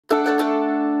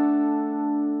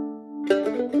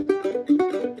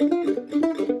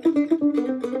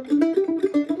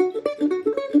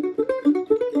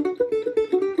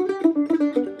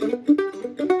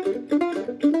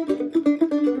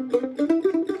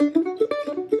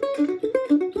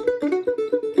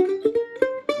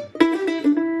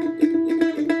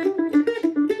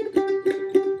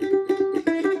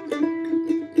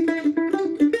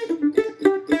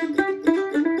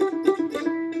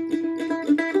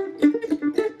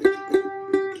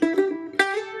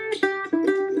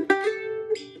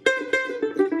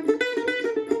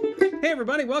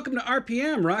Welcome to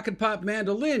RPM, Rock and Pop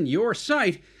Mandolin, your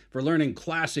site for learning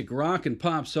classic rock and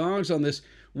pop songs on this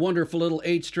wonderful little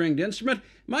 8-stringed instrument.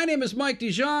 My name is Mike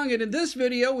DeJong, and in this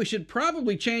video we should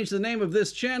probably change the name of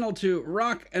this channel to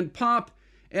Rock and Pop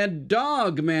and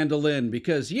Dawg Mandolin,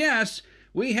 because yes,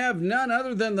 we have none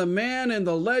other than the man and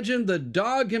the legend, the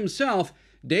Dawg himself,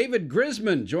 David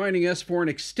Grisman, joining us for an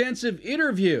extensive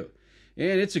interview.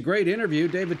 And it's a great interview.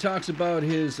 David talks about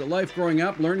his life growing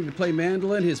up, learning to play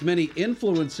mandolin, his many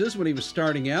influences when he was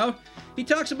starting out. He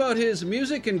talks about his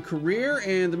music and career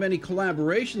and the many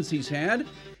collaborations he's had.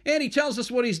 And he tells us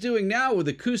what he's doing now with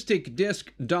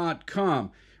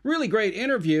AcousticDisc.com. Really great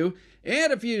interview.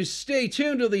 And if you stay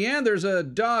tuned to the end, there's a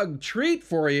Dawg treat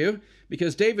for you,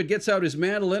 because David gets out his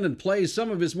mandolin and plays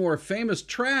some of his more famous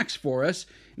tracks for us.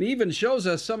 And he even shows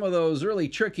us some of those really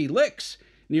tricky licks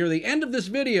near the end of this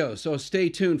video, so stay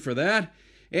tuned for that.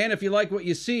 And if you like what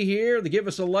you see here, give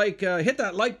us a like, hit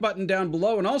that like button down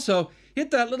below, and also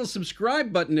hit that little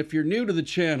subscribe button if you're new to the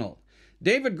channel.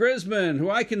 David Grisman, who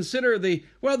I consider the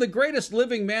greatest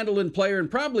living mandolin player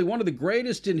and probably one of the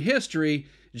greatest in history,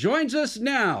 joins us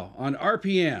now on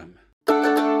RPM.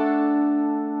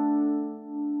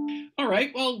 All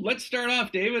right, well, let's start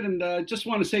off, David, and just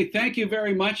want to say thank you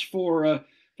very much for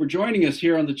joining us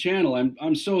here on the channel.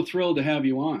 I'm so thrilled to have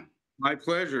you on. My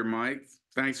pleasure, Mike.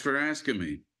 Thanks for asking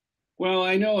me. Well,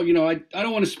 I know, I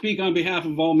don't want to speak on behalf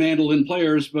of all mandolin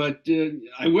players, but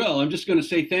I will. I'm just going to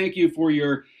say thank you for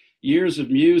your years of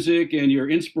music and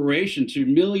your inspiration to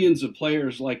millions of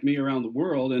players like me around the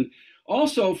world, and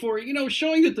also for,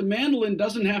 showing that the mandolin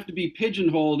doesn't have to be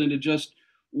pigeonholed into just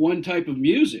one type of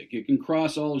music. It can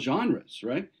cross all genres,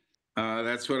 right?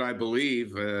 That's what I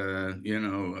believe.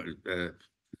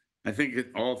 I think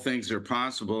all things are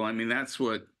possible. I mean, that's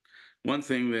one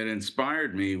thing that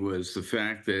inspired me was the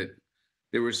fact that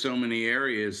there were so many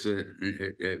areas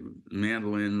that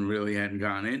mandolin really hadn't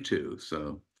gone into.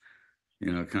 So,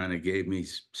 kind of gave me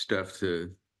stuff to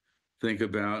think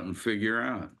about and figure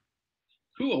out.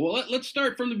 Cool. Well, let's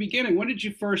start from the beginning. When did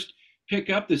you first pick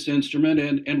up this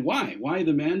instrument, and why? Why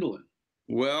the mandolin?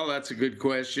 Well, that's a good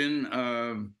question.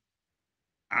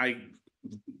 I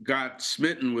got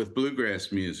smitten with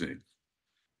bluegrass music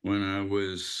when I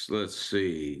was, let's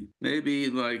see, maybe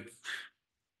like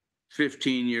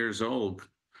 15 years old.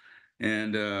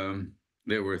 And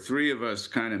there were three of us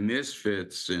kind of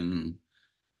misfits in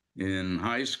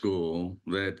high school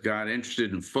that got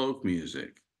interested in folk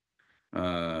music.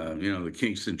 The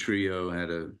Kingston Trio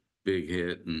had a big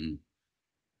hit, and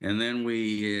then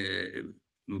we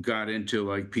got into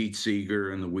like Pete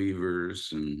Seeger and the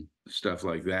Weavers and stuff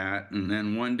like that. And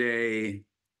then one day,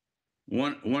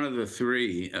 one of the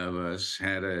three of us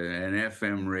had an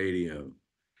FM radio,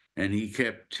 and he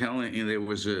kept telling me there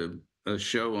was a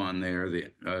show on there.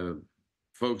 The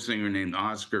folk singer named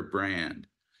Oscar Brand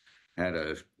had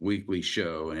a weekly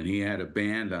show, and he had a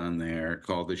band on there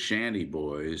called the Shanty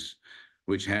Boys,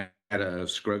 which had a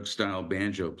Scruggs-style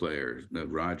banjo player,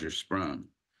 Roger Sprung.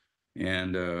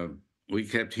 And we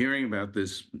kept hearing about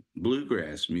this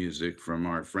bluegrass music from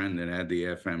our friend that had the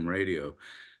FM radio.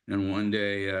 And one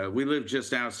day, we lived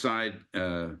just outside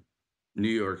New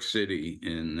York City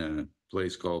in a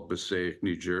place called Passaic,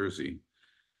 New Jersey.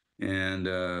 And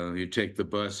you take the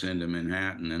bus into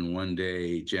Manhattan. And one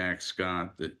day, Jack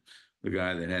Scott, the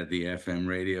guy that had the FM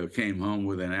radio, came home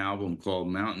with an album called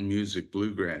Mountain Music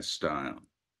Bluegrass Style,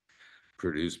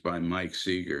 produced by Mike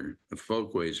Seeger, a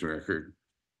Folkways record.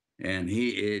 And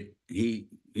he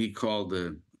called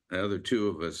the other two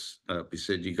of us up. He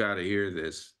said, "You got to hear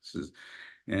this."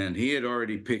 And he had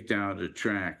already picked out a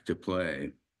track to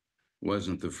play.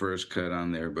 Wasn't the first cut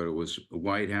on there, but it was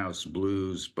White House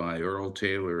Blues by Earl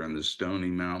Taylor and the Stony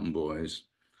Mountain Boys.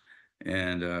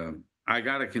 And I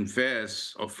got to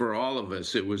confess, for all of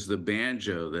us, it was the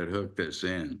banjo that hooked us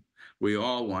in. We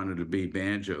all wanted to be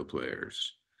banjo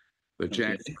players. But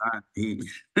Jack Scott, he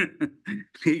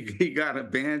got a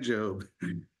banjo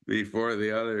before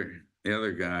the other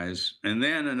guys. And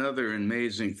then another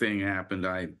amazing thing happened.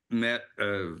 I met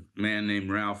a man named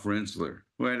Ralph Rinsler,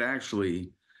 who had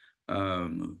actually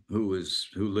who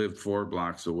lived 4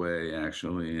 blocks away,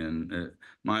 actually. And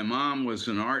my mom was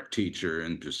an art teacher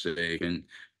in Passaic, and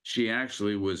she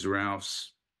actually was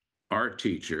Ralph's art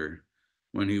teacher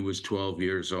when he was 12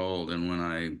 years old. And when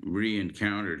I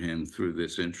re-encountered him through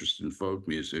this interest in folk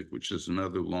music, which is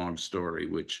another long story,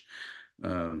 which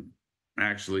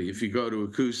actually, if you go to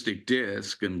Acoustic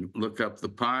Disc and look up the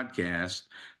podcast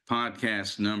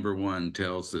 #1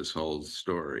 tells this whole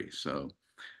story. So,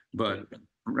 but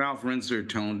Ralph Rinzer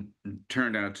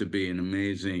turned out to be an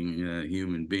amazing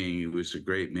human being. He was a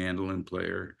great mandolin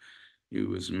player. He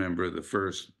was a member of the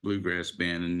first bluegrass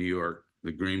band in New York,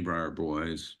 the Greenbrier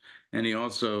Boys. And he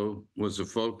also was a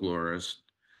folklorist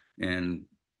and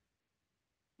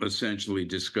essentially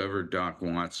discovered Doc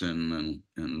Watson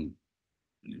and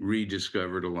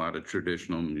rediscovered a lot of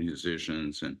traditional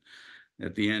musicians. And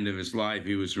at the end of his life,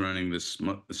 he was running the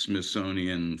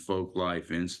Smithsonian Folk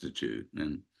Life Institute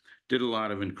and did a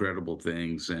lot of incredible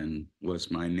things and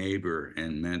was my neighbor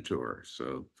and mentor.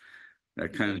 So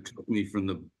that kind of took me from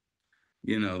the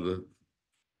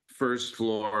first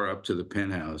floor up to the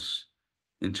penthouse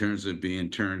in terms of being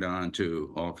turned on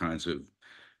to all kinds of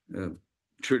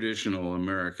traditional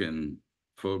American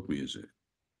folk music.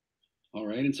 All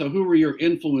right. And so who were your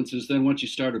influences then once you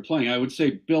started playing? I would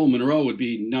say Bill Monroe would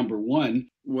be #1.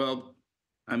 Well,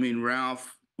 I mean,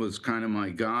 Ralph was kind of my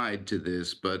guide to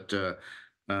this, but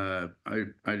I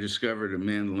discovered a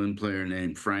mandolin player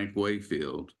named Frank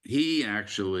Wakefield. He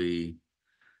actually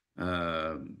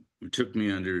took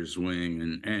me under his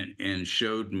wing and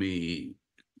showed me.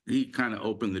 He kind of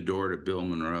opened the door to Bill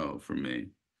Monroe for me.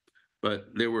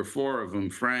 But there were 4 of them: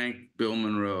 Frank, Bill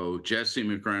Monroe, Jesse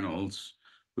McReynolds,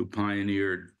 who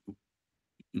pioneered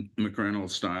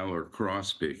McReynolds style or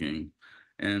cross picking,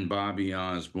 and Bobby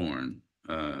Osborne,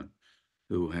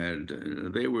 who had,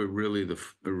 they were really the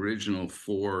original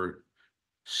 4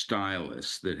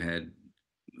 stylists that had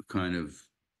kind of,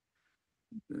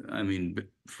 I mean,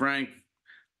 Frank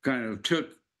kind of took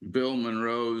Bill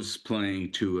Monroe's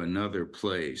playing to another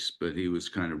place, but he was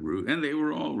kind of rooted, and they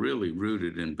were all really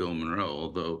rooted in Bill Monroe,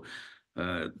 although,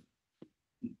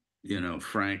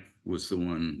 Frank was the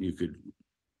one you could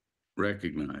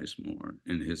recognize more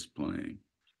in his playing.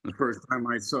 The first time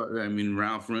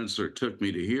Ralph Rinzer took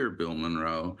me to hear Bill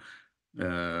Monroe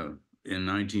in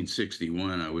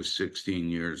 1961. I was 16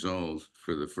 years old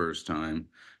for the first time.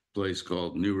 A place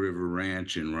called New River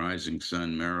Ranch in Rising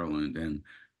Sun, Maryland, and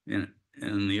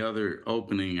the other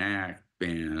opening act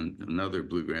band, another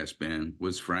bluegrass band,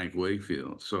 was Frank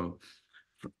Wakefield. So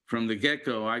from the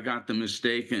get-go, I got the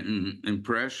mistaken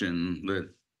impression that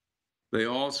they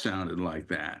all sounded like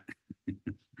that.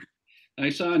 I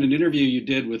saw in an interview you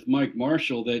did with Mike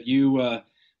Marshall that you,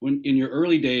 when in your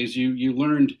early days, you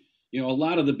learned, a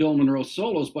lot of the Bill Monroe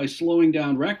solos by slowing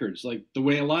down records, like the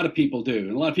way a lot of people do,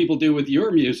 and a lot of people do with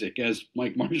your music, as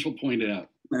Mike Marshall pointed out.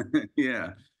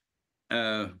 Yeah.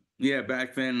 Yeah,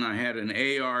 back then I had an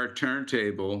AR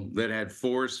turntable that had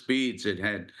 4 speeds. It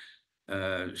had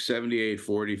 78,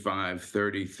 45,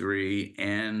 33,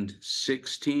 and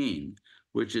 16,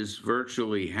 which is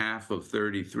virtually half of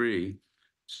 33.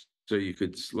 So you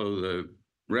could slow the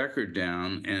record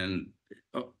down. And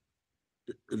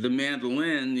the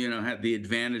mandolin, had the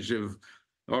advantage of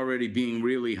already being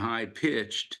really high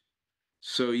pitched.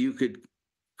 So you could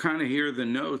kind of hear the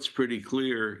notes pretty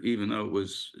clear, even though it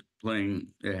was playing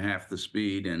at half the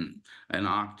speed and an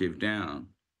octave down.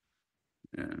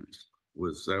 And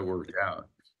that worked out.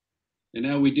 And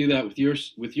now we do that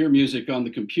with your music on the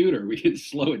computer. We can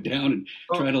slow it down and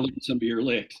try to learn some of your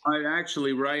licks. I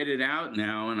actually write it out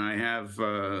now, and I have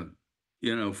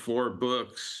 4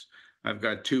 books. I've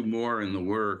got 2 more in the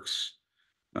works.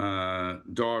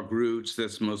 Dawg Roots,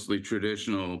 that's mostly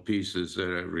traditional pieces that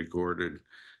I've recorded.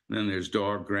 Then there's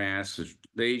Dawg Grass.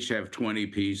 They each have 20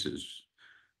 pieces.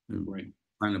 Right.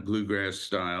 Kind of bluegrass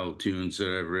style tunes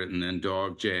that I've written, and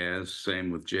Dawg Jazz,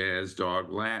 same with jazz,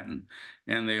 Dawg Latin.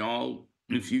 And they all,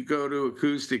 if you go to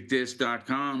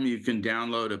acousticdisc.com, you can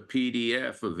download a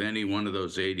PDF of any one of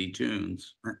those 80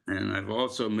 tunes. And I've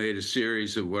also made a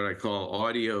series of what I call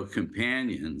audio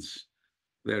companions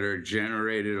that are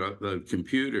generated on the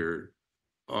computer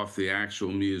off the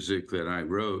actual music that I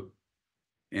wrote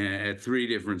at 3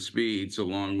 different speeds,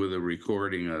 along with a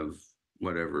recording of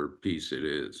whatever piece it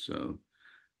is. So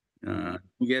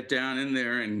get down in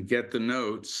there and get the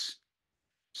notes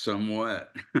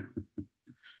somewhat.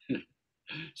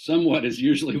 Somewhat is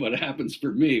usually what happens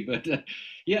for me, but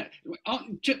yeah.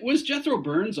 Was Jethro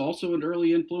Burns also an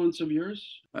early influence of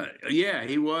yours? Yeah,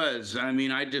 he was. I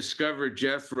mean, I discovered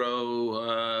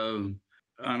Jethro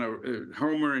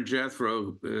Homer and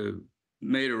Jethro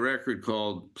made a record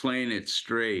called Playing It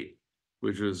Straight.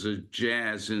 which was a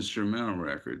jazz instrumental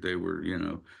record. They were,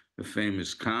 a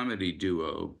famous comedy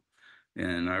duo.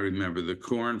 And I remember the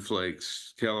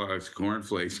cornflakes, Kellogg's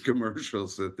cornflakes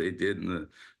commercials that they did in the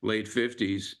late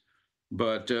 50s.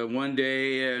 But one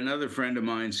day, another friend of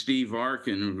mine, Steve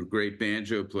Arkin, a great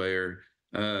banjo player,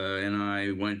 and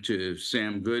I went to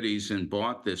Sam Goody's and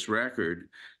bought this record.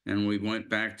 And we went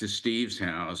back to Steve's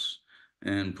house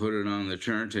and put it on the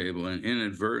turntable. And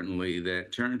inadvertently,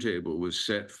 that turntable was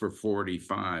set for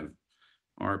 45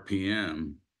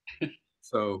 RPM.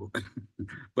 So,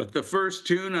 but the first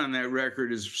tune on that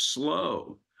record is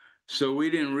slow. So we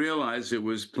didn't realize it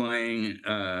was playing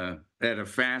at a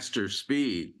faster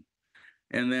speed.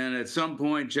 And then at some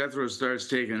point, Jethro starts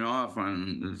taking off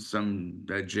on some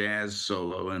jazz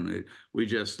solo, and we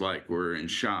just were in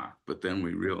shock. But then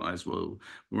we realized, well,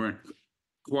 we weren't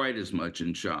quite as much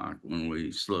in shock when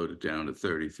we slowed it down to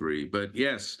 33. But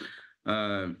yes,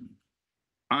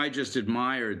 I just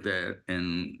admired that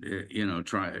and,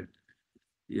 tried.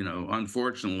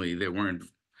 Unfortunately,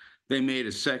 they made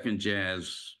a second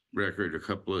jazz record a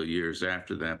couple of years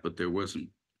after that, but there wasn't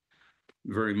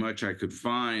very much I could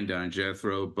find on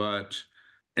Jethro, but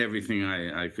everything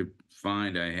I could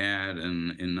find I had.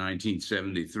 And in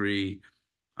 1973,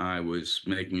 I was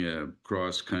making a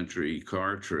cross-country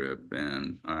car trip,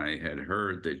 and I had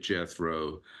heard that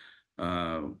Jethro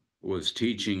was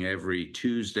teaching every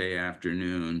Tuesday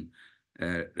afternoon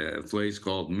at a place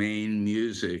called Maine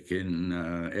Music in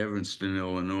Evanston,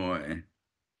 Illinois.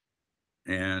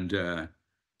 And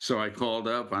so I called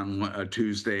up on a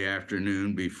Tuesday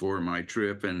afternoon before my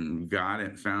trip and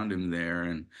found him there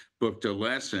and booked a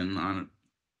lesson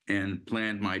and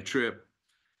planned my trip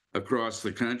across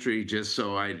the country just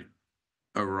so I'd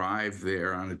arrive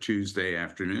there on a Tuesday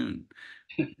afternoon,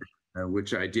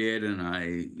 which I did. And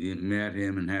I met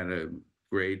him and had a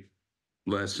great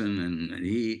lesson. And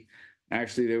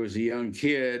there was a young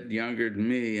kid, younger than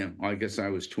me. I guess I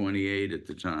was 28 at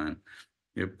the time.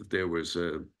 But there was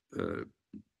a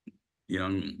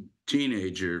young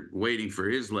teenager waiting for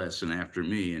his lesson after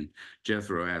me, and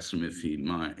Jethro asked him if he'd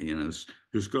mind.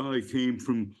 This guy came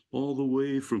from all the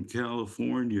way from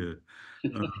California.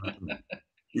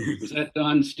 Was that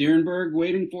Don Stierenberg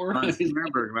waiting for? Don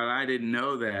Stierenberg, but I didn't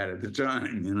know that at the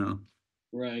time.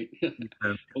 Right.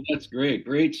 Well, that's great.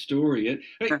 Great story.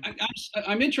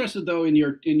 I'm interested though in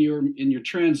your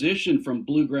transition from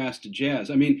bluegrass to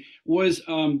jazz. I mean, was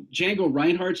Django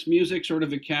Reinhardt's music sort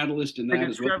of a catalyst in that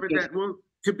as well? That. Well,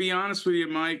 to be honest with you,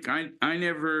 Mike, I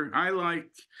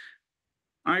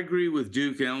agree with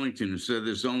Duke Ellington, who said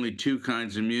there's only two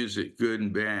kinds of music, good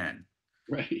and bad.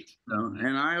 Right.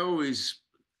 And I always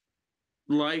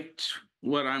liked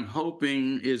what I'm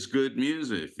hoping is good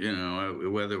music,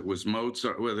 whether it was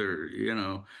Mozart, whether,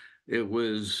 it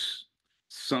was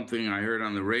something I heard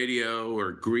on the radio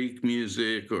or Greek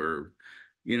music or,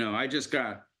 I just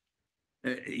got,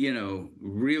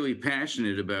 really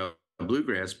passionate about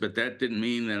bluegrass, but that didn't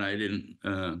mean that I didn't,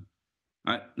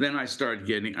 then I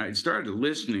started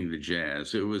listening to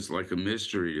jazz. It was like a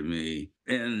mystery to me.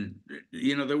 And,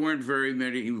 there weren't very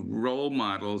many role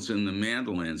models in the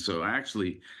mandolin. So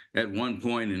actually, at one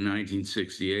point in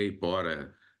 1968, bought a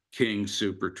King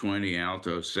Super 20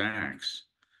 alto sax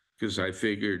because I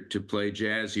figured to play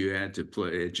jazz, you had to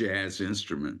play a jazz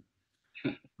instrument.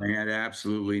 I had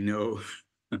absolutely no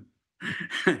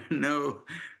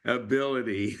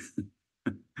ability,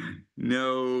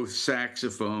 no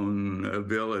saxophone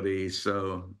ability.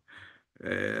 So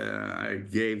I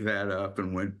gave that up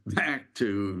and went back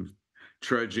to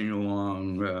trudging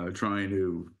along,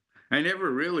 I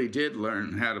never really did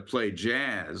learn how to play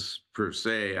jazz per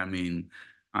se. I mean,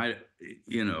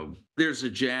 there's a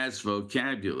jazz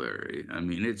vocabulary. I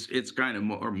mean, it's kind of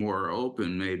more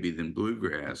open maybe than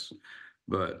bluegrass,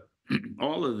 but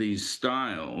all of these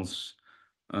styles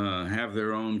have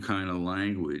their own kind of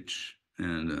language.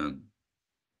 And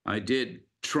I did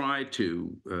try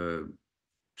to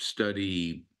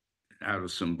study out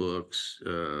of some books.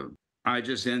 I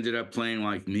just ended up playing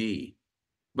like me.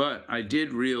 But I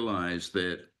did realize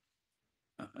that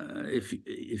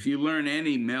if you learn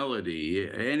any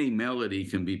melody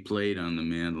can be played on the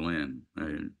mandolin.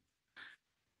 Right?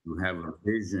 You have a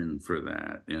vision for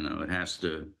that. It has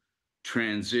to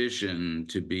transition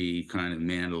to be kind of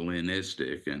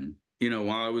mandolinistic. And,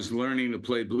 while I was learning to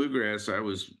play bluegrass, I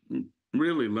was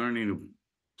really learning to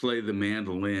play the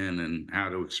mandolin and how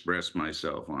to express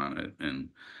myself on it. And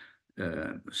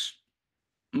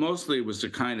mostly it was the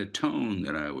kind of tone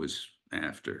that I was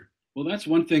after. Well, that's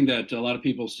one thing that a lot of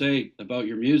people say about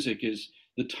your music is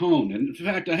the tone. And in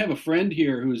fact, I have a friend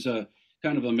here who's a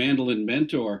kind of a mandolin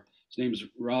mentor, His name's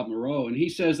Rob Moreau, and he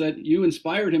says that you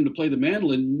inspired him to play the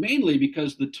mandolin mainly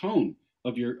because the tone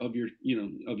of your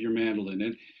mandolin,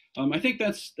 and I think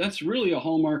that's really a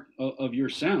hallmark of your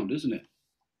sound, isn't it?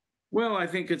 Well, I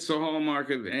think it's the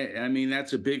hallmark of, I mean,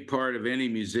 that's a big part of any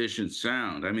musician's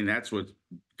sound. I mean, that's what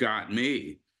got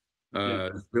me. Yeah,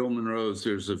 Bill Monroe's,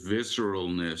 there's a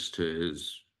visceralness to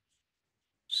his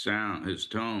sound, his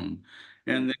tone.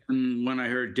 right. And then when I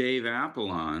heard Dave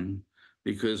Apollon,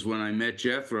 because when I met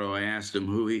Jethro, I asked him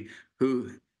who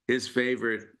his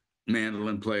favorite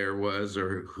mandolin player was,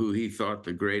 or who he thought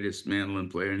the greatest mandolin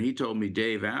player, and he told me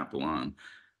Dave Apollon,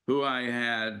 who I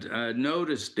had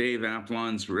noticed Dave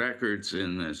Apollon's records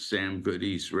in the Sam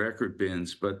Goody's record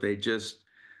bins, but they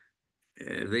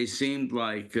seemed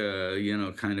like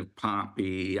kind of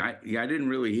poppy. I didn't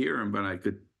really hear him, but I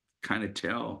could kind of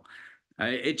tell.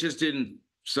 It just didn't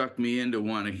suck me in to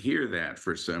want to hear that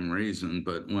for some reason.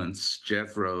 But once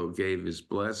Jethro gave his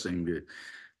blessing to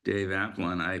Dave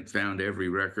Apollon, I found every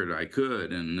record I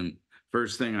could. And the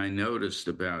first thing I noticed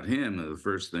about him, the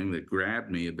first thing that grabbed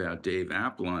me about Dave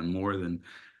Apollon more than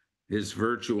his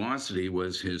virtuosity,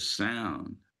 was his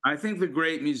sound. I think the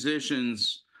great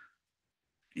musicians,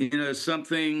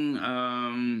 something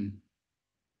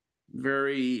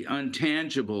very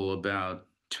untangible about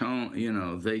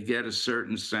tone. They get a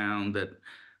certain sound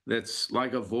that's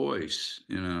like a voice.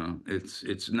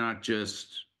 It's not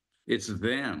just, it's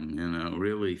them,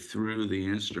 really through the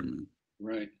instrument.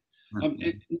 Right.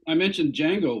 And I mentioned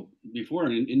Django before,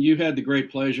 and you had the great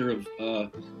pleasure of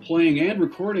playing and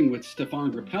recording with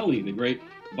Stefan Grappelli, the great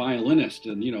violinist,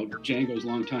 and Django's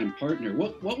longtime partner.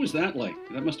 What was that like?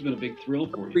 That must have been a big thrill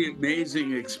for you. The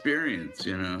amazing experience,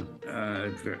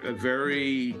 a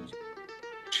very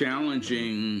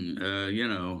challenging.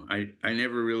 I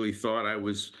never really thought I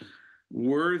was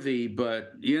worthy,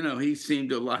 but he seemed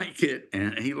to like it,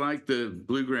 and he liked the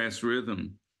bluegrass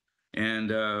rhythm,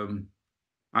 and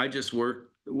I just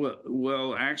worked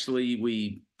well. Actually,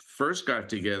 we first got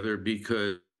together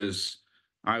because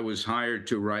I was hired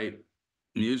to write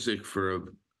music for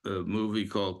a movie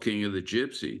called King of the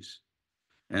Gypsies,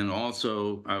 and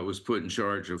also I was put in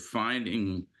charge of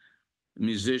finding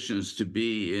musicians to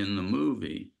be in the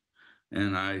movie.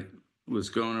 And I was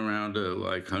going around to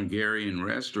like Hungarian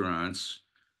restaurants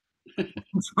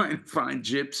trying to find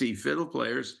gypsy fiddle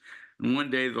players. And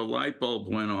one day the light bulb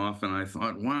went off, and I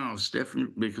thought, wow,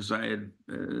 Stefan, because I had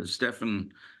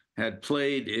Stefan had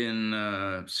played in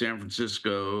San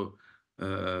Francisco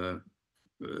a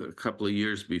couple of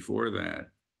years before that.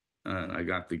 I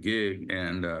got the gig,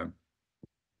 and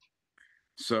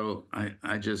so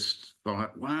I just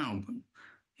thought, wow,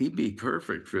 he'd be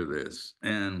perfect for this.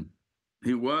 And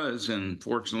he was, and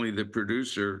fortunately, the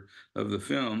producer of the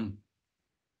film,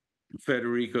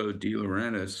 Federico De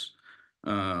Laurentiis,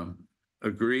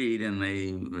 agreed,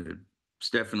 and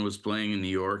Stefan was playing in New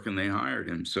York, and they hired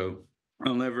him. So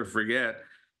I'll never forget.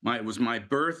 It was my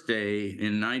birthday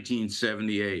in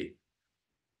 1978,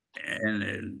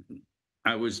 and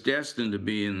I was destined to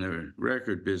be in the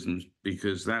record business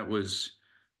because that was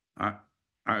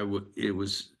it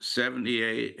was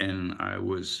 78, and I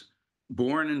was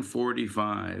born in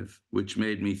 45, which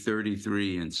made me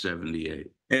 33 in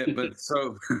 78. But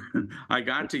so I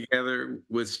got together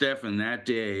with Stefan that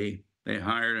day. They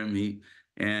hired him,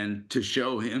 and to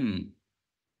show him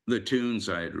the tunes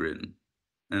I had written,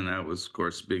 and that was, of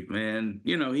course, big. And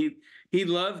he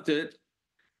loved it,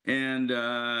 and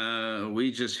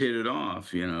we just hit it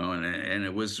off, and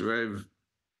it was very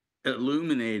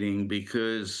illuminating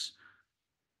because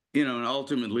and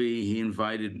ultimately he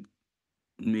invited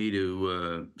me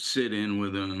to sit in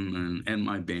with him and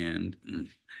my band,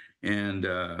 and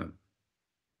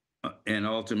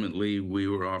ultimately we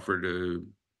were offered a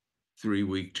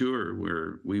 3-week tour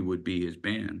where we would be his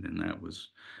band, and that was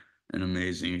an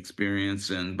amazing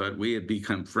experience. But we had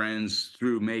become friends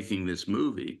through making this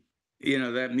movie.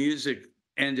 That music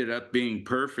ended up being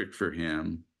perfect for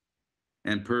him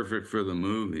and perfect for the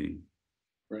movie.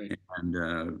 Right.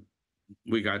 And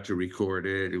we got to record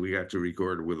it. We got to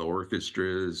record it with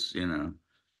orchestras.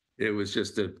 It was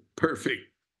just a perfect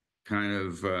kind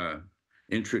of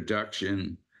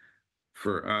introduction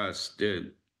for us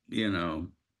to,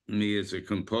 me as a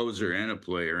composer and a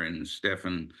player, and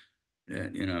Stefan,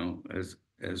 as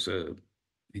a,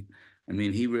 I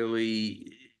mean,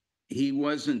 he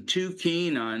wasn't too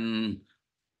keen on,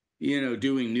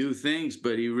 doing new things,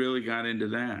 but he really got into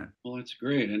that. Well, that's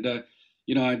great. And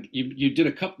you did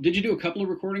a couple. Did you do a couple of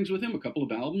recordings with him? A couple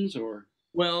of albums, or?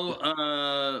 Well,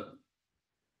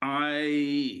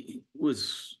 I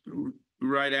was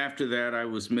right after that. I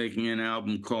was making an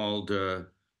album called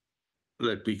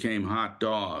that became Hot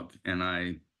Dawg, and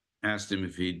I asked him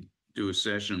if he'd do a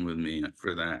session with me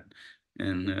for that.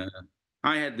 And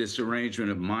I had this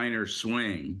arrangement of minor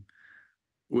swing,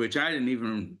 which I didn't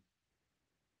even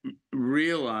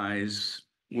realize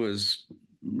was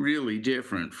really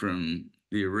different from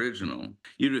the original.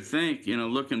 You'd think,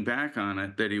 looking back on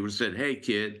it, that he would have said, "Hey,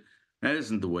 kid, that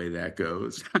isn't the way that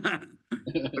goes." But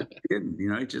he didn't,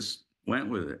 he just went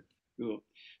with it. Cool.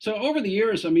 So over the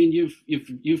years, I mean,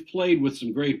 you've played with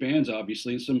some great bands,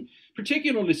 obviously, and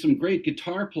particularly some great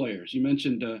guitar players. You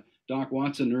mentioned Doc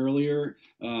Watson earlier,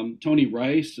 Tony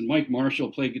Rice, and Mike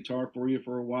Marshall played guitar for you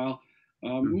for a while.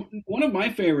 One of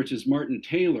my favorites is Martin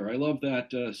Taylor. I love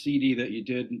that CD that you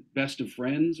did, Best of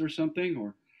Friends or something.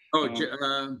 Or well,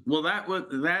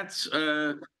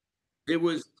 it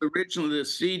was originally the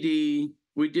CD.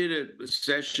 We did a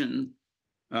session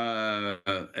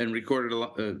and recorded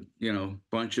a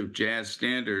bunch of jazz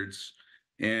standards,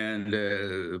 and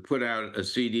put out a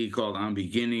CD called "I'm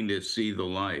Beginning to See the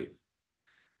Light."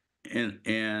 And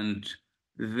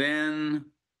then,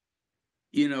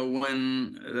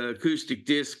 when the Acoustic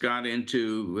Disc got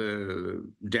into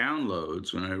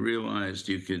downloads, when I realized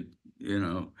you could,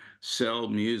 sell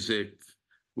music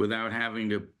without having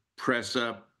to press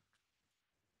up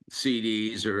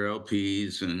CDs or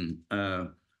LPs, and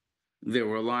there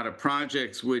were a lot of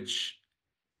projects which,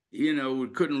 we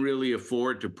couldn't really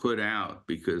afford to put out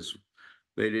because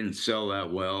they didn't sell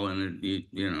that well, and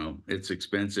it's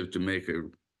expensive to make a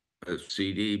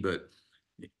CD. But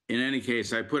in any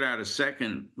case, I put out a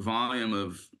second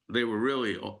volume they were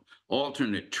really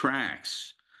alternate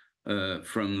tracks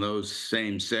from those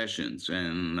same sessions,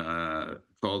 and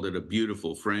called it "A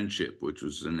Beautiful Friendship," which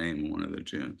was the name of one of the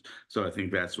tunes. So I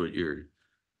think that's what you're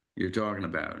talking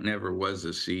about. It never was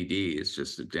a CD; it's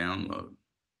just a download.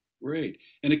 Great.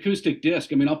 An Acoustic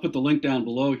Disc. I mean, I'll put the link down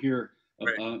below here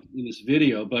in this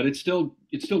video, but it's still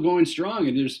going strong.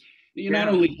 And there's not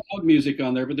only Dawg music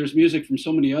on there, but there's music from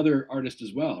so many other artists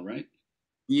as well, right?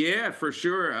 Yeah, for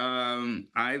sure.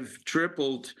 I've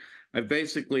tripled. I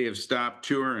basically have stopped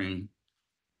touring,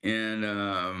 and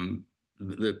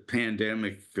the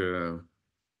pandemic,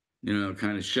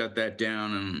 kind of shut that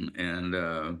down,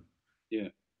 and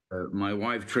my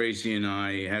wife Tracy and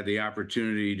I had the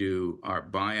opportunity to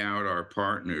buy out our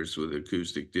partners with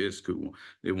Acoustic Disc, who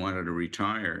they wanted to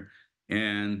retire,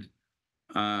 and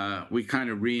we kind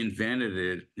of reinvented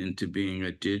it into being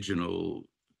a digital.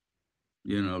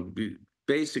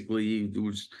 Basically,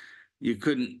 you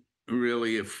couldn't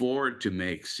really afford to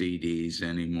make CDs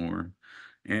anymore,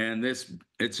 and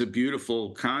it's a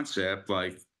beautiful concept.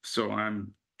 So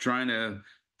I'm trying to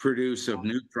produce a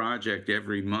new project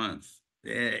every month.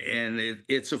 And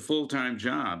it's a full-time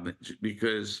job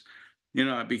because,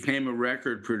 I became a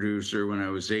record producer when I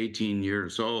was 18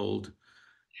 years old,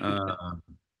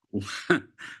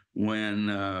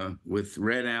 when with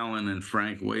Red Allen and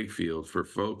Frank Wakefield for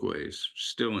Folkways,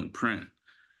 still in print.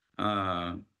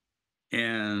 And,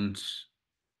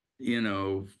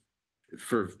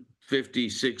 for 50,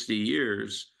 60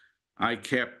 years, I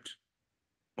kept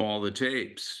all the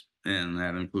tapes, and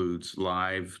that includes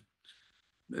live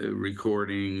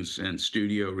recordings and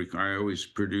studio. I always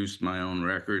produced my own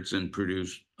records and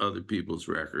produced other people's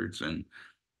records, and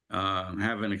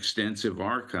have an extensive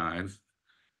archive.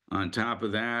 On top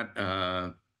of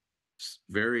that,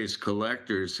 various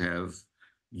collectors have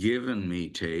given me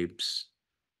tapes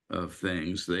of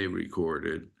things they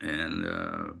recorded, and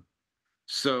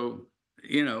so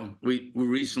we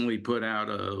recently put out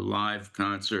a live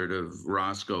concert of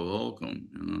Roscoe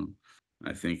Holcomb.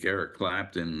 I think Eric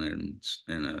Clapton,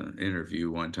 in an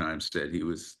interview one time, said he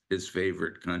was his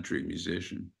favorite country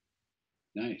musician.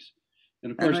 Nice.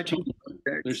 And of course,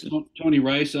 there's Tony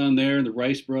Rice on there, the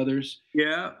Rice Brothers.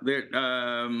 Yeah,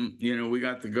 we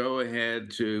got the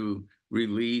go-ahead to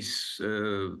release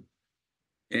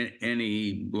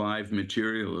any live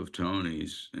material of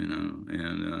Tony's,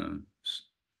 and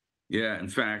yeah, in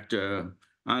fact,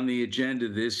 on the agenda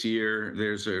this year,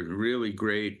 there's a really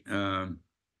great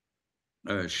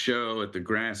show at the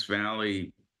Grass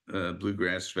Valley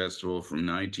Bluegrass Festival from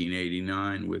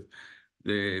 1989 with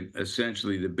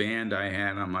essentially the band I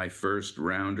had on my first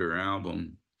Rounder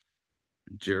album: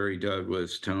 Jerry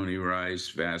Douglas, Tony Rice,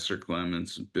 Vassar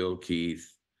Clements, Bill Keith,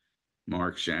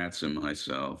 Mark Schatz, and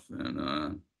myself.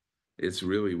 And it's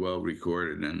really well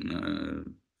recorded,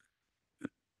 and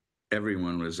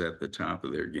everyone was at the top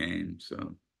of their game.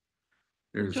 So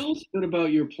tell us a bit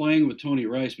about your playing with Tony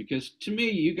Rice, because to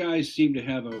me, you guys seem to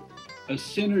have a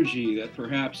synergy that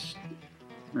perhaps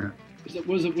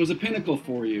was a pinnacle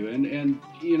for you, and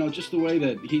just the way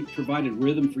that he provided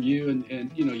rhythm for you,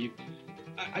 and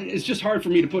it's just hard for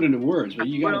me to put into words, but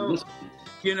you got to listen.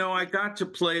 You know, I got to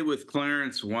play with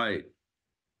Clarence White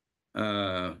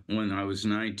when I was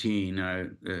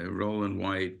 19. Roland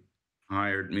White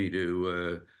hired me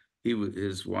to.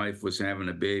 His wife was having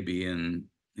a baby, and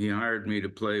he hired me to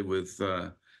play with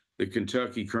the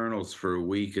Kentucky Colonels for a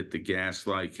week at the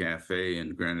Gaslight Cafe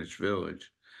in Greenwich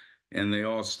Village, and they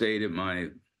all stayed at my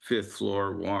fifth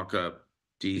floor walk-up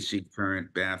DC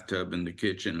current bathtub in the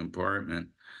kitchen apartment,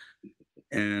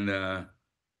 and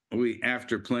we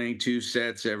after playing 2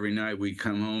 sets every night, we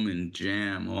come home and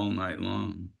jam all night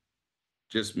long,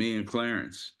 just me and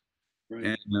Clarence.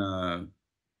 Right. And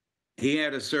he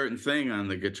had a certain thing on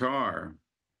the guitar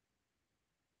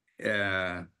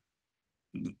uh,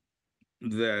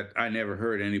 that I never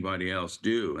heard anybody else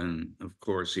do. And of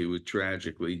course, he was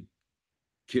tragically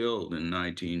killed in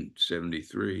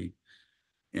 1973.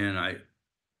 And I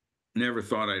never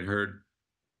thought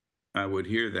I would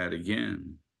hear that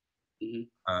again. Mhm.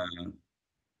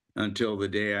 Until the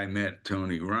day I met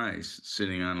Tony Rice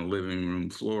sitting on a living room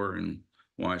floor in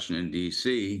Washington,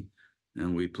 D.C.,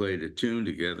 and we played a tune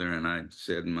together, and I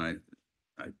said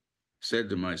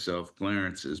to myself,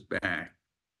 Clarence is back.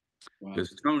 Wow.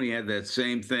 Because Tony had that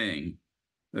same thing,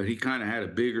 but he kind of had a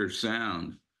bigger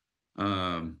sound.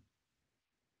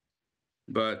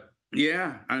 But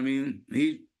yeah, I mean,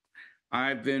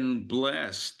 I've been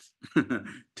blessed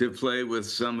to play with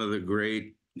some of the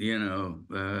great,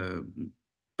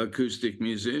 acoustic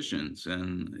musicians,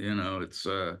 and it's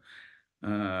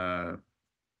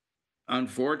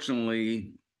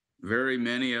unfortunately very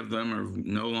many of them are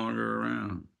no longer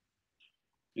around.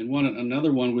 And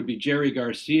another one would be Jerry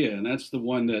Garcia, and that's the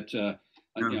one that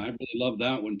I really love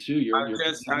that one too.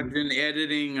 I've been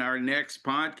editing our next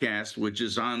podcast, which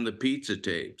is on the pizza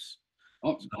tapes.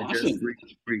 Oh, So awesome! I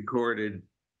just recorded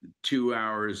 2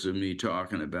 hours of me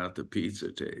talking about the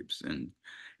pizza tapes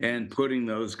and putting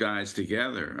those guys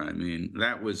together. I mean,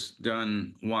 that was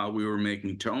done while we were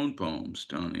making Tone Poems,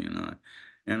 Tony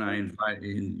and I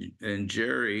invited and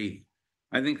Jerry.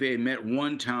 I think they met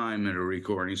one time at a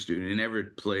recording studio. They never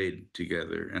played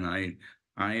together, and I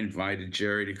invited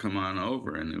Jerry to come on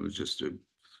over, and it was just a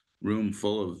room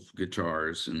full of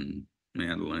guitars and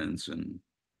mandolins,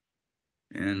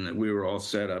 and we were all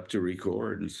set up to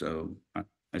record. And so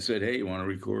I said, hey, you want to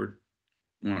record?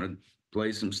 Want to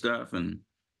play some stuff? And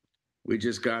we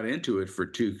just got into it for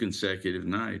 2 consecutive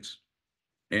nights.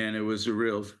 And it was a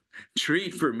real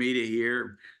treat for me to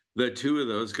hear the two of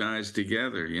those guys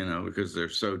together, because they're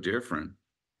so different.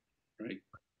 Right.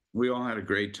 We all had a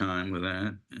great time with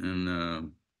that.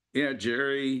 And yeah,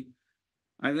 Jerry,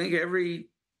 I think every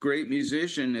great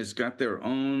musician has got their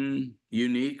own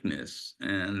uniqueness.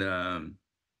 And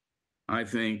I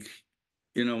think,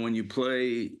 when you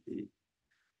play,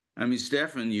 I mean,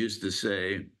 Stefan used to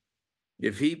say,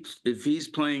 if he's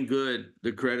playing good,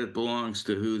 the credit belongs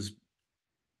to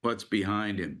what's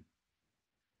behind him.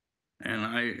 And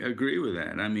I agree with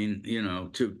that. I mean,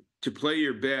 to play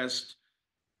your best,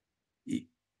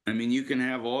 I mean, you can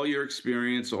have all your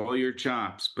experience, all your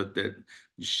chops, but that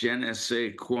je ne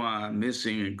sais quoi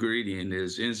missing ingredient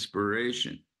is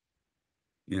inspiration.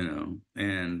 And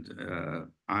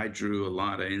I drew a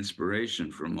lot of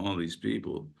inspiration from all these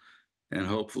people, and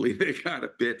hopefully they got a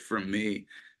bit from me.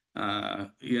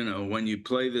 When you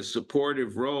play the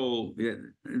supportive role,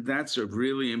 that's a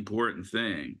really important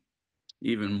thing,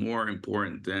 even more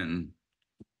important than,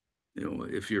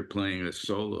 if you're playing a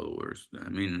solo or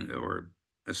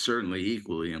certainly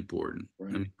equally important.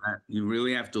 Right. I mean, you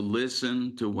really have to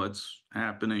listen to what's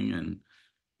happening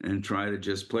and try to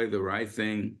just play the right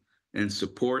thing and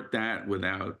support that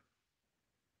without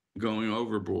going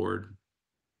overboard.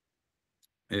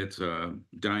 It's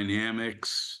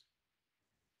dynamics.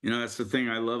 That's the thing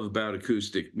I love about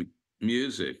acoustic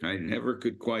music. I never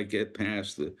could quite get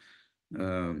past the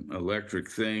electric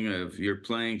thing of you're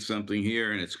playing something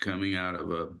here and it's coming out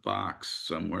of a box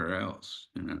somewhere else.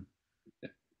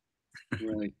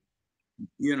 Right.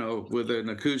 With an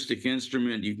acoustic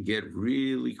instrument, you can get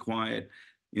really quiet.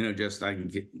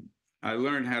 I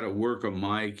learned how to work a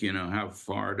mic, how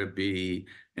far to be,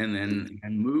 and then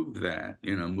move that,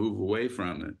 move away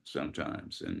from it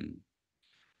sometimes. And,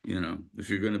 if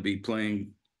you're going to be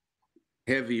playing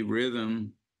heavy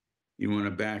rhythm, you want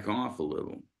to back off a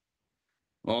little.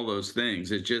 All those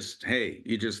things. It just, hey,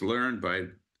 you just learn by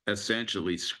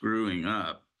essentially screwing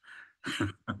up.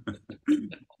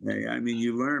 I mean,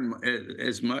 you learn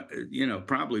as much,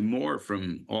 probably more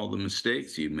from all the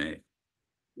mistakes you make.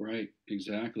 Right,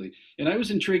 exactly. And I was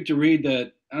intrigued to read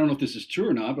that, I don't know if this is true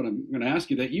or not, but I'm going to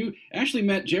ask you that you actually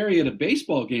met Jerry at a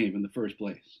baseball game in the first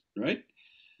place, right?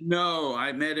 No,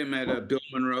 I met him at a Bill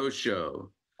Monroe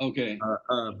show. Okay.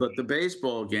 But the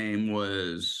baseball game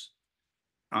was,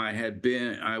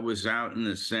 I was out in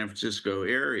the San Francisco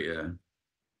area,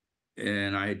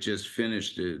 and I had just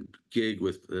finished a gig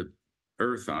with the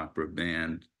Earth Opera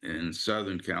Band in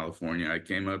Southern California. I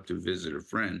came up to visit a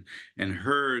friend and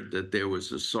heard that there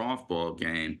was a softball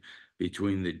game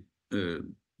between the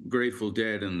Grateful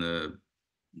Dead and the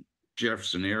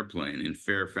Jefferson Airplane in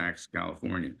Fairfax,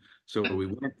 California. So we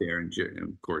went there, and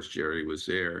of course Jerry was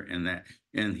there,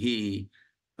 and he,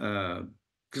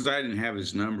 because I didn't have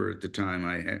his number at the time,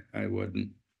 I wasn't.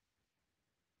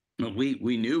 Well,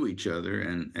 we knew each other,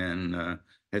 and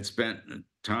had spent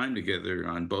time together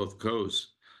on both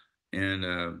coasts,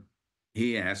 and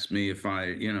he asked me if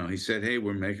he said, "Hey,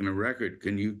 we're making a record.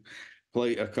 Can you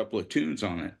play a couple of tunes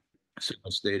on it?" So I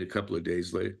stayed a couple of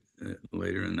days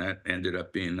later, and that ended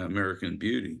up being American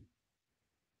Beauty.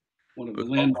 One of the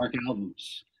landmark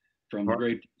albums from the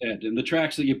Grateful Dead, and the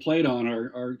tracks that you played on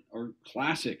are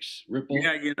classics. Ripple.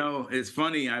 Yeah, it's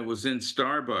funny. I was in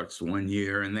Starbucks one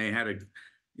year, and they had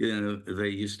they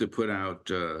used to put out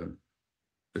the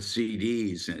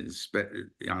CDs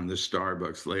on the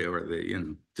Starbucks layer,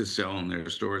 to sell in their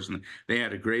stores, and they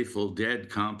had a Grateful Dead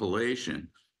compilation,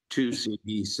 2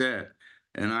 CD set,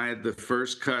 and I had the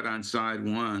first cut on side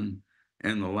one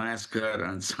and the last cut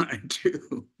on side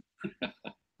two.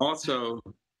 Also,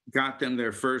 got them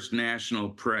their first national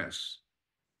press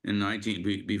in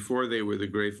before they were the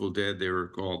Grateful Dead. They were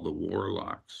called the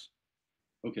Warlocks.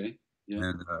 Okay. Yeah.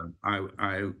 And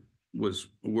I was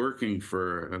working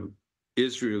for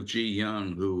Israel G.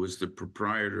 Young, who was the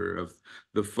proprietor of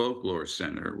the Folklore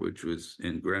Center, which was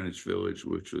in Greenwich Village,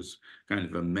 which was kind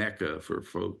of a mecca for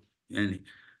folk.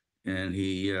 And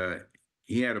he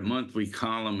had a monthly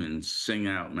column in Sing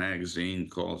Out magazine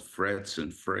called Frets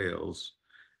and Frails.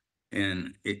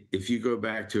 And if you go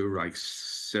back to like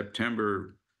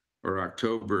September or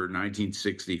October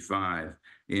 1965,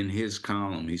 in his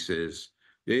column, he says,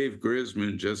 Dave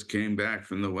Grisman just came back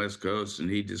from the West Coast, and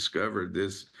he discovered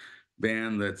this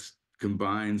band that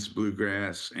combines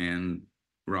bluegrass and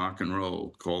rock and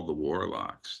roll called the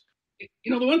Warlocks.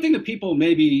 The one thing that people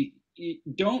maybe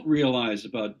don't realize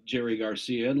about Jerry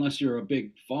Garcia, unless you're a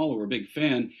big follower, a big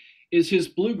fan, is his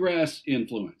bluegrass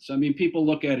influence. I mean, people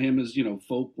look at him as,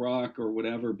 folk rock or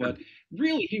whatever, but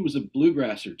really he was a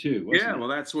bluegrasser too, wasn't he? Well,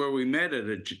 that's where we met at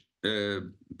a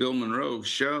Bill Monroe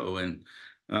show. And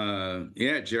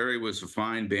Jerry was a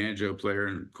fine banjo player.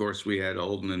 And of course, we had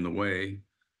Olden in the Way,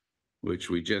 which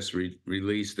we just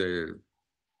released a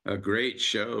great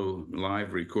show,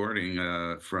 live recording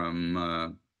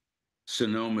from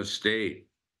Sonoma State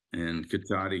in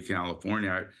Cotati,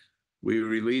 California. We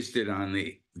released it on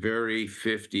the very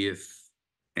 50th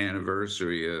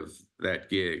anniversary of that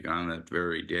gig, on that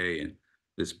very day,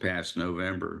 this past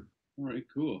November. All right,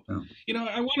 cool. Yeah.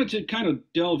 I wanted to kind of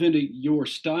delve into your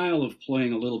style of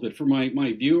playing a little bit for my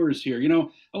viewers here.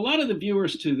 A lot of the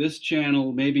viewers to this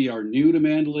channel maybe are new to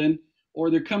mandolin, or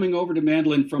they're coming over to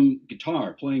mandolin from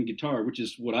playing guitar, which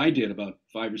is what I did about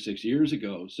 5 or 6 years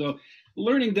ago. So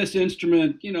learning this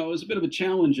instrument, is a bit of a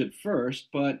challenge at first,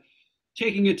 but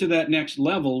taking it to that next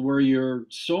level where you're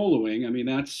soloing, I mean,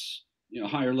 that's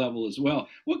higher level as well.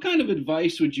 What kind of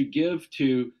advice would you give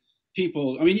to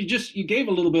people? I mean, you gave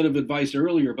a little bit of advice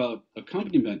earlier about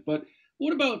accompaniment, but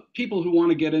what about people who want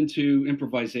to get into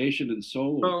improvisation and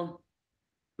solo? Well,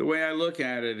 the way I look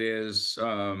at it is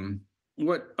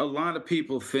what a lot of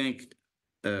people think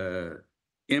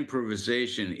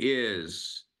improvisation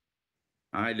is.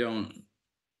 I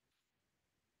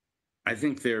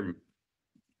think they're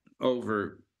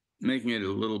over making it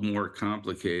a little more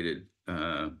complicated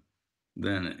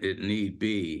than it need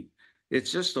be.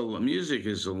 It's just music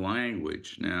is a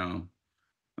language now.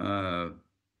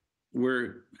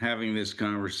 We're having this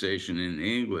conversation in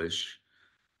English.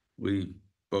 We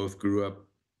both grew up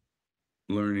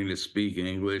learning to speak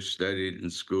English, studied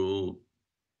in school,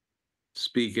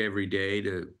 speak every day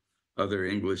to other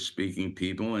English-speaking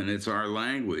people, and it's our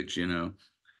language,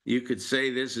 You could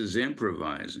say this is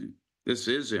improvising. This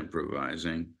is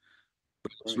improvising,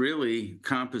 but it's really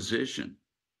composition.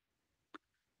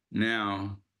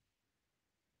 Now,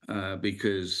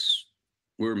 because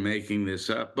we're making this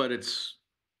up, but it's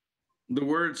the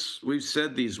words, we've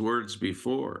said these words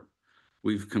before.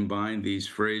 We've combined these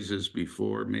phrases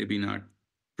before, maybe not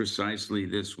precisely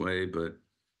this way, but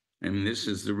I mean, this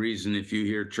is the reason if you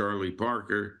hear Charlie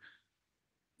Parker,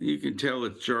 you can tell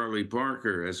it's Charlie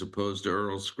Parker as opposed to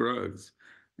Earl Scruggs.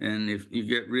 And if you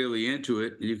get really into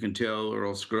it, you can tell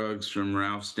Earl Scruggs from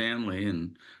Ralph Stanley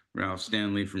and Ralph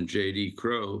Stanley from J.D.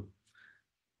 Crowe.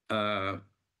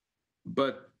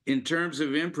 But in terms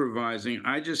of improvising,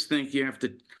 I just think you have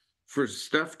to for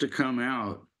stuff to come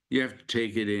out, you have to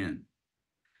take it in.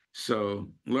 So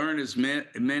learn as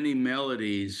many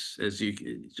melodies as you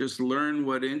can. Just learn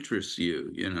what interests you,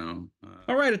 you know.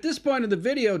 All right, at this point in the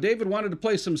video, David wanted to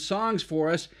play some songs for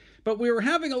us, but we were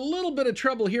having a little bit of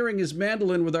trouble hearing his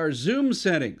mandolin with our zoom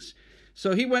settings.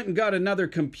 So he went and got another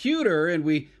computer, and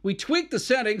we tweaked the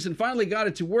settings and finally got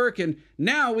it to work, and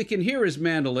now we can hear his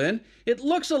mandolin. It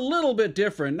looks a little bit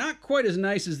different, not quite as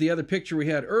nice as the other picture we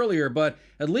had earlier, but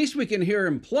at least we can hear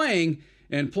him playing,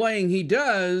 and playing he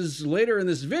does later in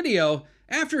this video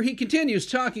after he continues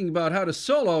talking about how to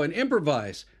solo and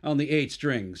improvise on the 8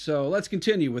 strings. So let's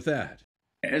continue with that.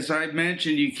 As I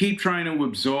mentioned, you keep trying to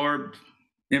absorb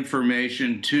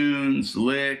information, tunes,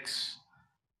 licks.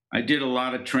 I did a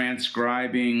lot of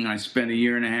transcribing. I spent a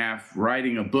year and a half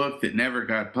writing a book that never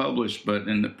got published, but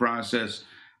in the process,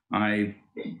 I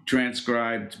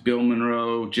transcribed Bill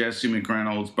Monroe, Jesse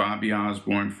McReynolds, Bobby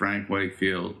Osborne, Frank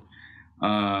Wakefield,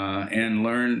 and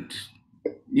learned,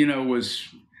 you know, was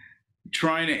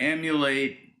trying to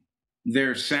emulate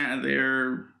their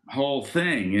whole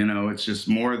thing. You know, it's just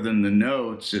more than the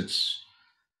notes. It's,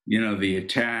 you know, the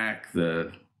attack,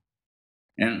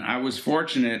 and I was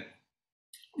fortunate.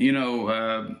 You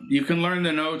know, you can learn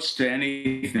the notes to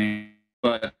anything,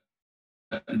 but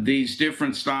these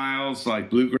different styles like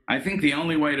bluegrass, I think the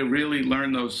only way to really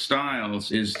learn those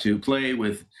styles is to play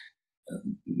with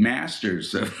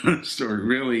masters or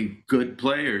really good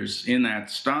players in that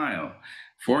style.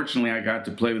 Fortunately, I got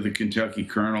to play with the Kentucky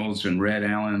Colonels and Red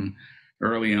Allen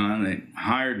early on. They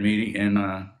hired me, and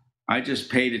I just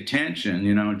paid attention,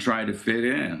 you know, and tried to fit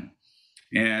in.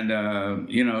 And,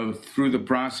 you know, through the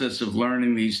process of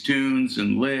learning these tunes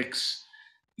and licks,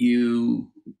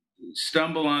 you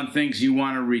stumble on things you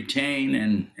want to retain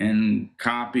and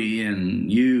copy and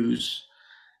use.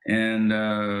 And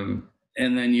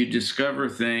then you discover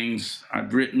things.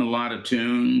 I've written a lot of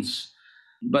tunes,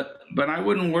 but I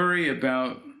wouldn't worry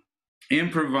about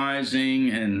improvising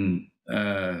and,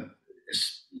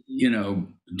 you know,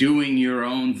 doing your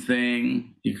own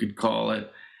thing, you could call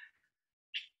it.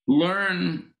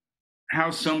 Learn how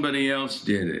somebody else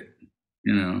did it,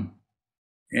 you know,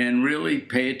 and really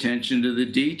pay attention to the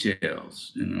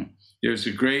details. You know, there's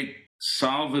a great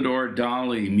Salvador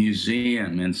Dali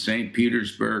museum in St.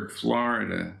 Petersburg,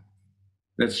 Florida.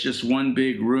 That's just one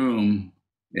big room,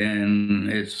 and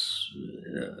it's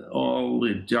all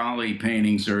the Dali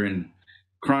paintings are in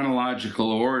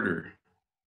chronological order.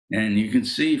 And you can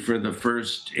see for the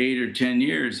first 8 or 10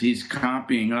 years, he's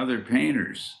copying other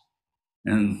painters.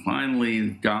 And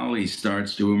finally, Dali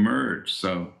starts to emerge.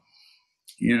 So,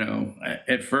 you know,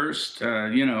 at first,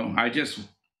 you know,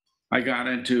 I got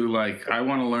into like, I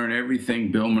want to learn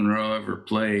everything Bill Monroe ever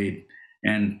played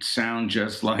and sound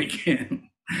just like him.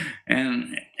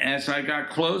 And as I got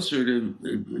closer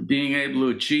to being able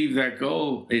to achieve that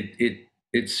goal,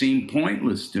 it seemed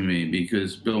pointless to me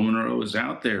because Bill Monroe was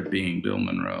out there being Bill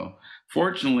Monroe.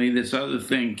 Fortunately, this other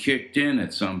thing kicked in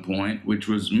at some point, which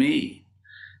was me.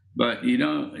 But you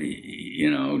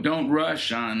don't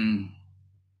rush on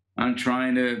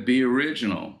trying to be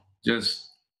original. Just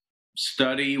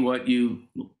study what you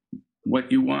want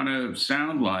to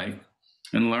sound like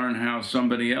and learn how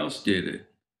somebody else did it.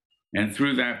 And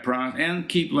through that process, and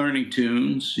keep learning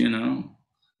tunes, you know.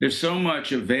 There's so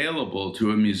much available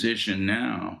to a musician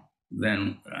now.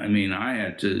 I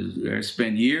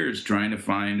spent years trying to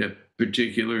find a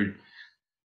particular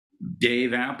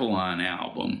Dave Apollon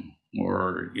album.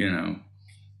 Or, you know,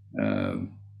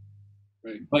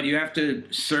 right. But you have to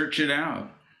search it out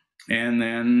and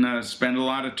then spend a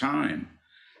lot of time.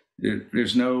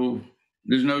 There's no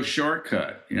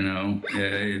shortcut, you know.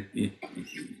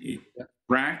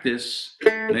 Practice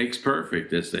makes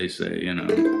perfect, as they say, you know.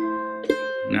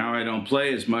 Now I don't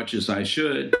play as much as I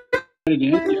should.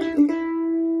 Again.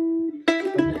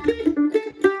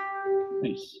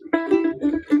 Nice.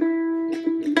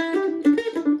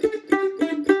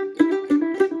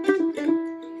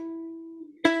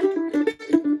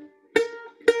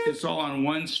 It's all on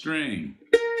one string.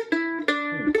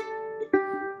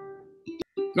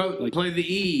 Go play the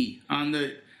E on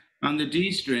the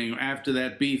D string after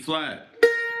that B flat.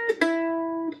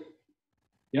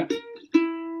 Yeah.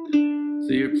 So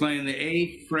you're playing the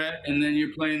 8th fret and then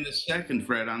you're playing the 2nd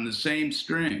fret on the same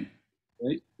string.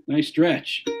 Right. Nice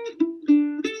stretch.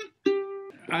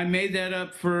 I made that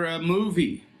up for a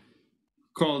movie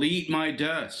called Eat My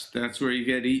Dust. That's where you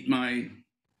get Eat My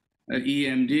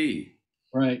EMD.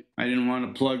 Right. I didn't want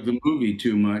to plug the movie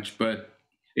too much, but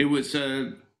it was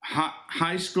a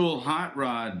high school hot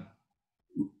rod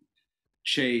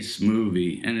chase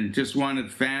movie, and it just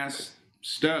wanted fast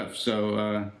stuff.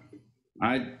 So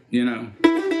you know.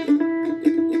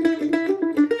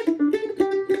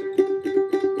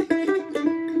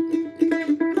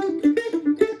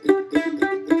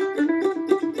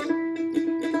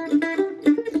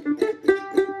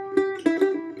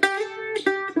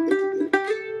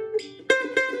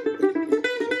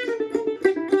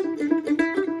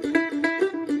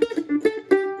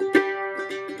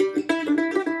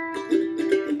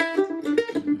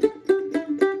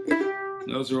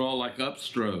 those are all like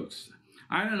upstrokes.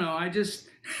 I don't know. I just,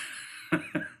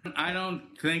 I don't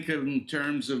think of in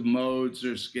terms of modes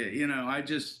or scale. You know,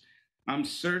 I'm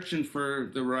searching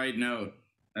for the right note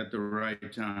at the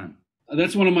right time.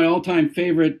 That's one of my all-time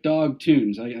favorite Dawg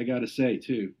tunes. I got to say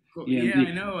too. Cool. EMD. Yeah,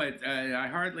 I know it. I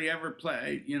hardly ever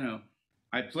play. You know,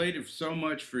 I played it so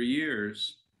much for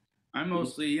years. I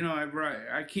mostly, you know,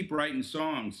 I keep writing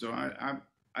songs, so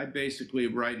I basically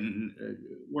writing,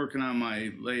 working on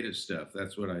my latest stuff.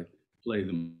 That's what I play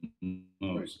the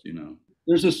most. You know.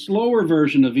 There's a slower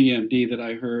version of EMD that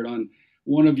I heard on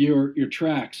one of your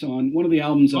tracks on one of the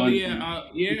albums. Oh on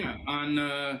yeah, on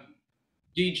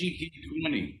DGK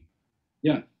 20.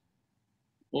 Yeah.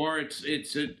 Or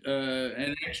it's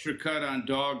an extra cut on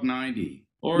Dawg 90.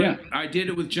 Or yeah. I did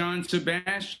it with John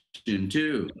Sebastian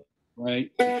too.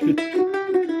 Right.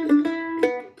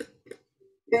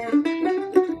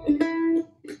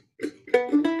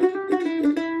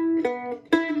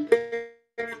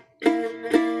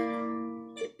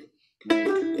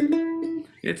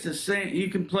 It's the same. You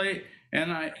can play,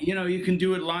 and you can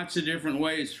do it lots of different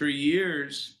ways. For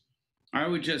years, I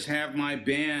would just have my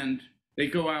band. They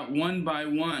go out one by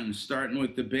one, starting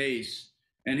with the bass,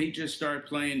 and he'd just start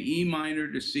playing E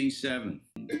minor to C7,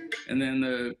 and then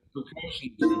the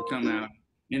percussion would come out,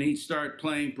 and he'd start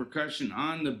playing percussion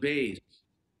on the bass,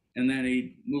 and then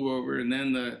he'd move over, and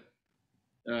then the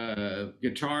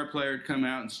guitar player would come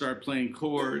out and start playing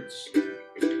chords.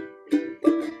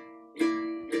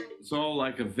 It's all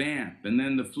like a vamp, and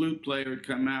then the flute player would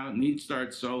come out and he'd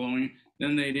start soloing.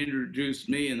 Then they'd introduce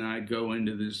me, and I'd go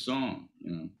into this song,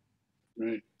 you know.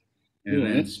 Right. And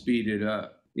then speed it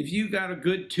up. If you got a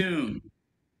good tune,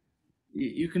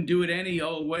 you can do it any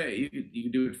old way. You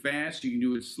can do it fast, you can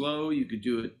do it slow, you could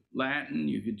do it Latin,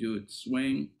 you could do it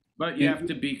swing, but you have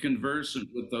to be conversant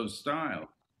with those styles.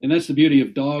 And that's the beauty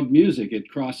of Dawg music. It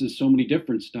crosses so many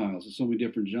different styles and so many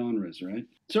different genres, right?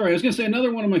 Sorry, I was going to say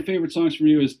another one of my favorite songs from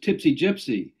you is Tipsy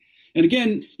Gypsy. And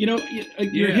again, you know,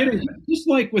 you're hitting, just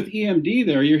like with EMD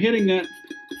there, you're hitting that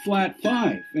flat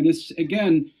 5. And it's,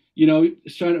 again, you know,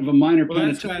 sort of a minor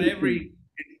pentatonic.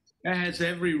 That has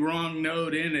every wrong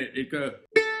note in it. It goes.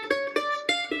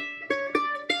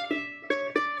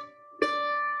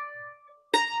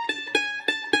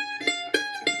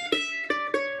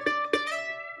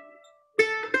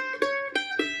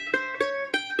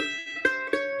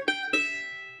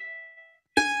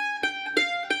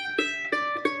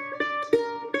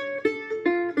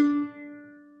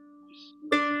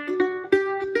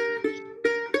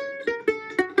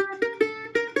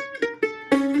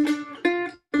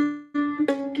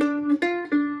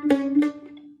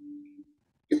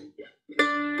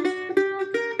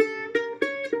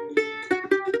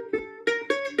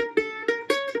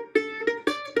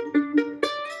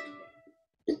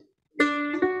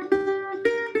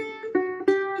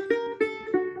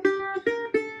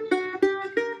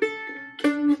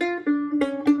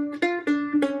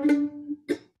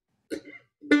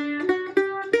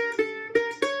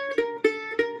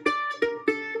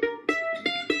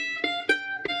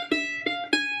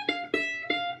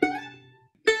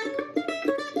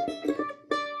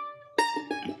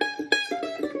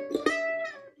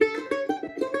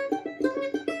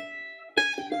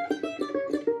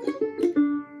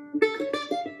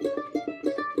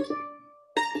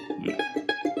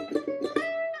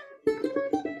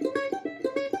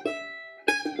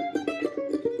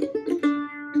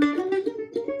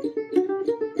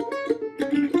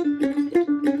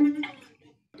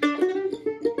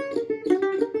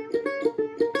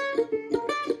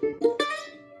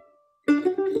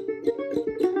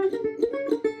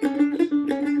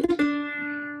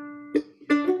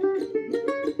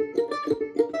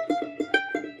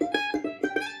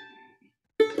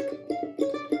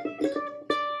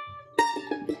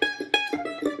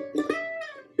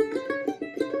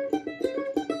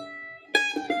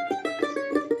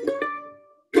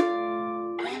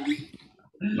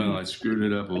 Well, I screwed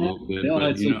it up a little bit,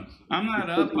 but you know, I'm not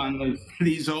up on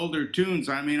these older tunes.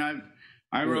 I mean,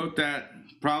 I wrote that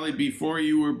probably before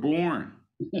you were born.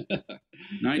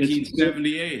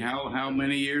 1978. How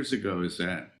many years ago is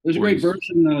that? There's a great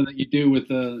version that you do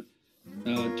with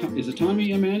is it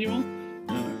Tommy Emmanuel?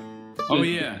 Oh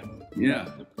yeah, yeah.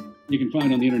 You can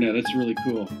find on the internet. That's really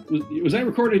cool. Was that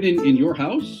recorded in your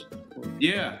house?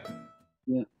 Yeah.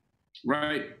 Yeah.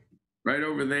 Right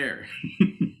over there.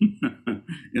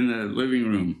 In the living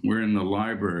room. We're in the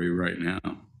library right now.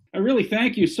 I really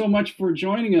thank you so much for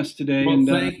joining us today. Well,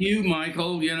 thank you,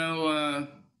 Michael. You know,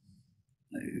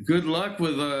 good luck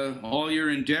with all your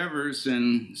endeavors,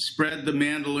 and spread the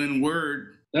mandolin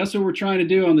word. That's what we're trying to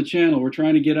do on the channel. We're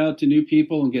trying to get out to new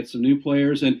people and get some new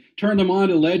players and turn them on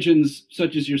to legends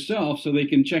such as yourself so they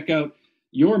can check out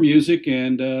your music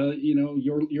and,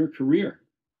 your career.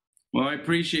 Well, I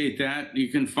appreciate that. You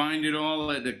can find it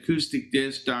all at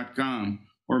acousticdisc.com,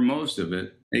 or most of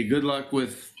it. Hey, good luck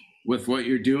with what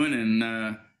you're doing,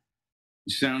 and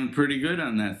you sound pretty good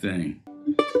on that thing.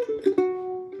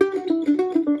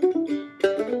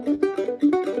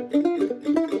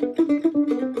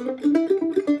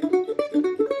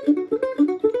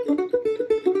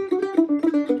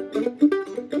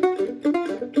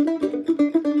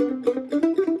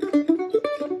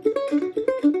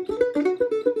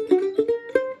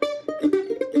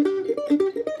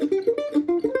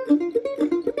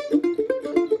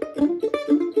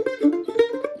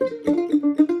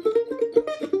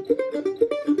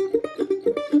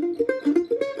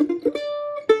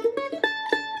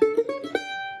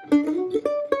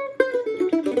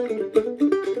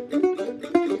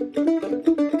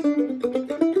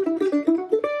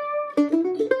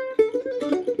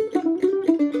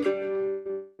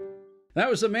 That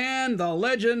was the man, the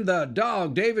legend, the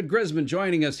dog, David Grisman,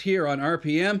 joining us here on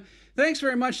RPM. Thanks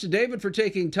very much to David for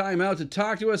taking time out to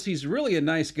talk to us. He's really a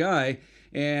nice guy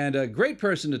and a great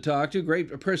person to talk to,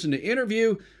 great person to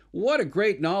interview. What a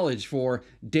great knowledge for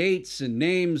dates and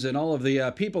names and all of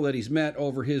the people that he's met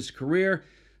over his career.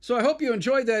 So I hope you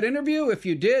enjoyed that interview. If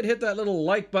you did, hit that little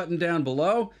like button down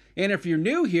below. And if you're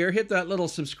new here, hit that little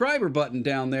subscriber button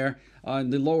down there on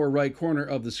the lower right corner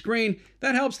of the screen.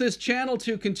 That helps this channel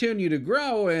to continue to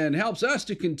grow and helps us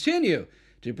to continue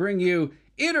to bring you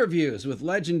interviews with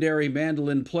legendary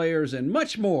mandolin players and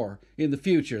much more in the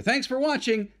future. Thanks for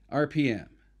watching RPM.